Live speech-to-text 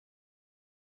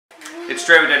It's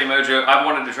Stray with Daddy Mojo. I've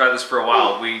wanted to try this for a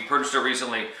while. We purchased it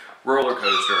recently, Roller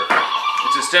Coaster.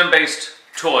 It's a STEM-based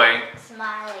toy.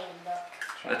 Smiling look.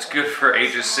 That's good for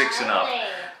ages 6 and up.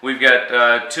 We've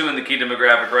got 2 in the key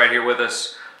demographic right here with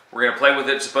us. We're going to play with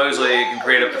it. Supposedly it can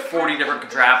create up to 40 different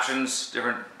contraptions,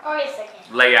 different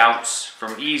layouts,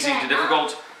 from easy to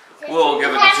difficult. We'll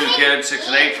give it to 2 kids, 6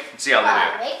 and 8, and see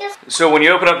how they do. So when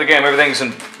you open up the game, everything's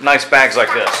in nice bags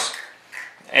like this.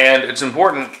 And it's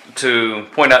important to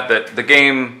point out that the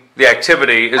game, the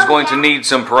activity, is going to need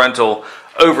some parental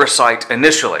oversight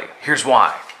initially. Here's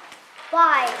why.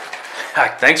 Why?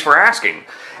 Thanks for asking.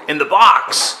 In the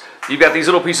box, you've got these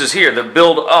little pieces here that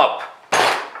build up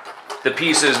the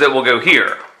pieces that will go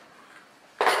here.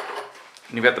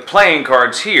 And you've got the playing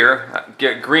cards here.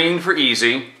 Get green for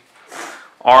easy,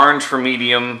 orange for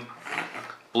medium,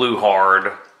 blue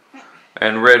hard,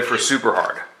 and red for super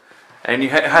hard. And you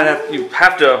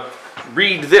have to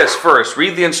read this first.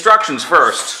 Read the instructions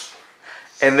first,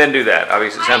 and then do that.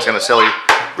 Obviously, it sounds kind of silly.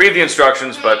 Read the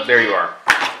instructions, but there you are.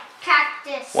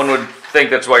 Cactus. One would think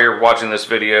that's why you're watching this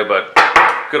video, but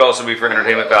could also be for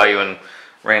entertainment value and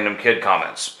random kid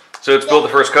comments. So let's build the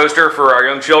first coaster for our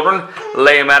young children.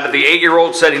 Lay him out. The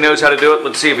 8-year-old said he knows how to do it.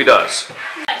 Let's see if he does.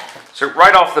 So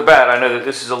right off the bat, I know that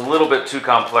this is a little bit too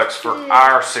complex for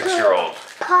our 6-year-old,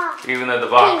 even though the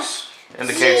box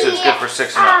indicates it's good for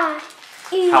 6 and up.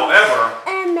 However,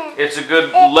 it's a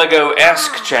good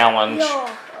Lego-esque challenge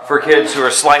for kids who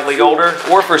are slightly older,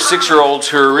 or for 6-year-olds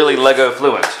who are really Lego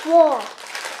fluent.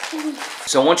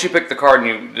 So once you pick the card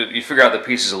and you figure out the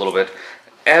pieces a little bit,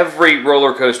 every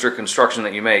roller coaster construction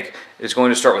that you make is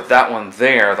going to start with that one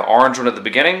there, the orange one at the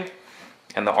beginning,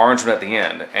 and the orange one at the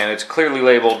end. And it's clearly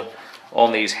labeled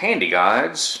on these handy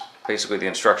guides, basically the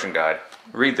instruction guide.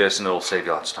 Read this and it'll save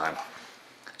you lots of time.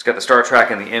 It's got the start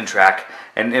track and the end track,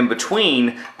 and in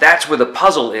between, that's where the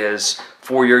puzzle is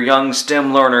for your young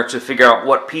STEM learner to figure out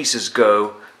what pieces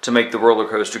go to make the roller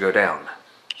coaster go down.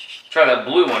 Try that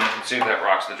blue one and see if that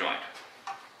rocks the joint.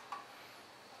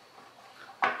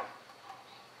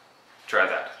 Try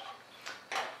that.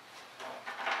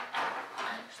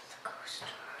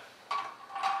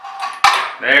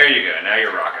 There you go, now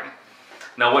you're rocking.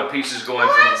 Now what piece is going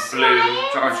from blue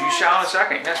to orange? You shall in a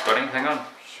second. Yes, buddy, hang on.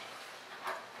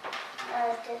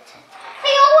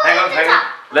 Hang on.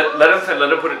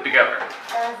 Let him put it together.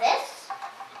 This?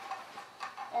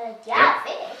 Yep.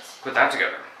 This. Put that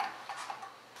together.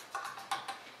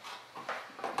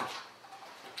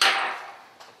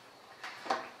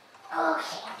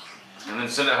 Okay. And then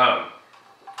send it home.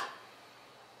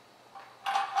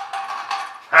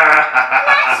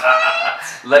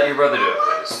 Let your brother do it,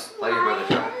 please. Let your brother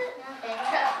try.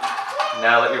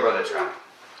 Now let your brother try.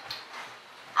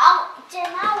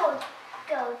 Then I will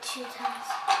go 2 times.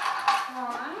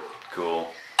 1.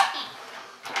 Cool.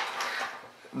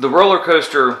 The roller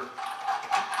coaster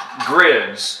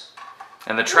grids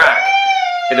and the track,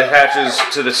 it attaches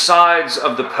to the sides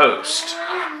of the post.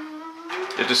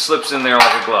 It just slips in there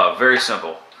like a glove. Very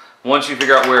simple. Once you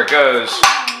figure out where it goes,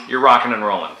 you're rocking and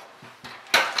rolling.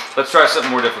 Let's try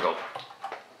something more difficult.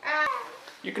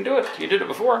 You can do it. You did it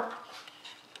before.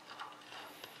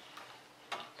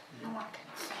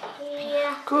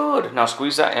 Yeah. Good. Now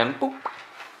squeeze that in. Boop.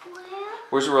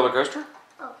 Where's the roller coaster?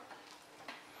 Oh.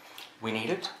 We need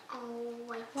it. Oh,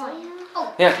 wait.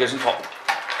 Oh. Yeah, it goes in top.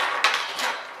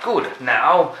 Good.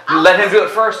 Now, let him do it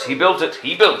first. He built it.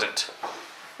 He built it.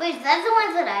 Wait, that's the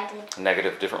one that I did.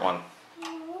 Negative, different one.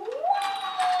 Let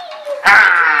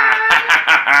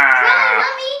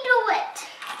me do it.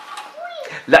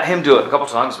 Let him do it a couple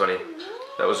times, buddy.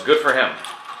 That was good for him.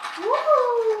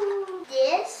 Woohoo.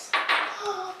 This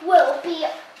will be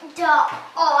the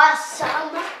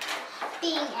awesome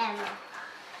thing ever.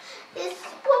 This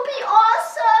will be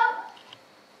awesome.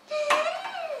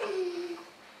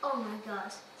 Oh my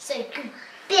gosh. So you can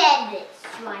bend it.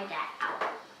 Try that out.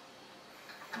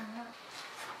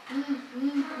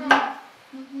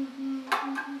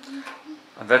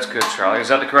 That's good, Charlie. Is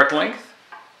that the correct length?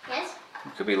 Yes.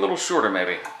 It could be a little shorter,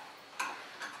 maybe.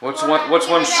 What's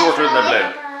one shorter than the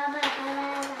blue?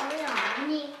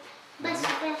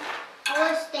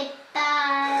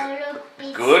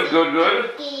 Good, good,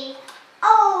 good.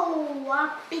 Oh,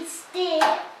 what is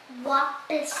there?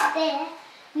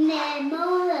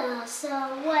 Nemo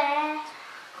somewhere.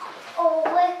 Oh,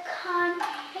 we can't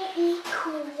eat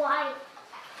quite.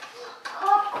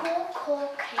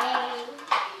 Okay.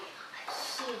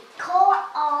 He called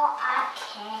all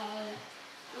okay.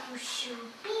 You should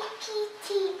be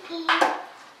kitty.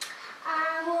 I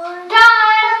will dance.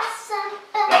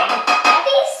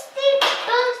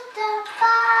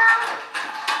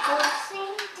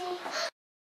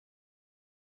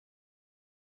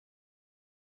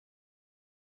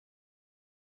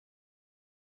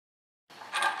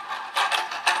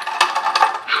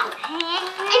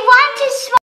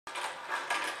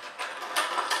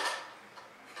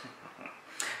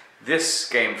 This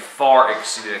game far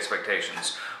exceeded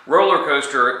expectations. Roller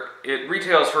coaster, it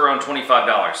retails for around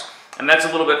 $25, and that's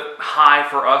a little bit high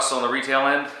for us on the retail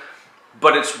end,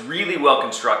 but it's really well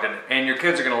constructed, and your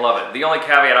kids are going to love it. The only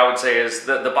caveat I would say is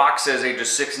that the box says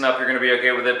ages 6 and up, you're going to be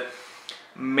okay with it.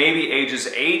 Maybe ages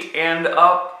 8 and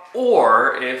up,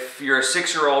 or if your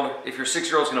 6-year-old is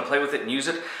going to play with it and use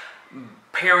it,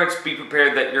 parents be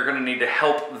prepared that you're going to need to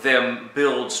help them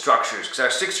build structures, because our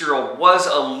 6-year-old was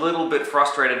a little bit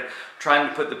frustrated trying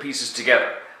to put the pieces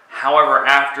together. However,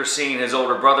 after seeing his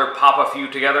older brother pop a few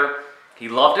together, he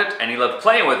loved it and he loved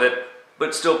playing with it,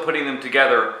 but still putting them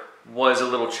together was a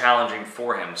little challenging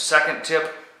for him. Second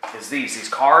tip is these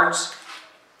cards.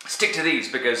 Stick to these,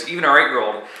 because even our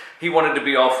 8-year-old, he wanted to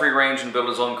be all free range and build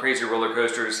his own crazy roller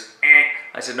coasters.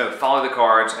 I said, no, follow the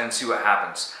cards and see what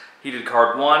happens. He did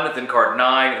card 1, then card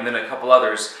 9, and then a couple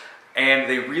others, and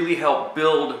they really help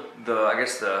build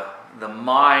the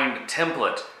mind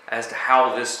template as to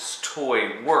how this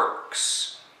toy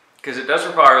works, because it does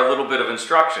require a little bit of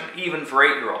instruction, even for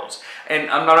 8-year-olds. And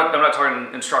I'm not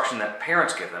talking instruction that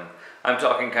parents give them. I'm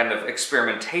talking kind of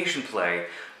experimentation play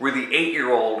where the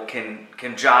 8-year-old can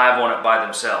jive on it by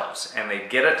themselves, and they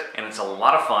get it, and it's a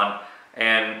lot of fun,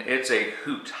 and it's a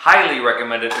hoot. Highly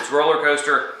recommended. It's roller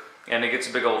coaster, and it gets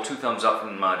a big old 2 thumbs up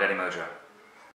from Daddy Mojo.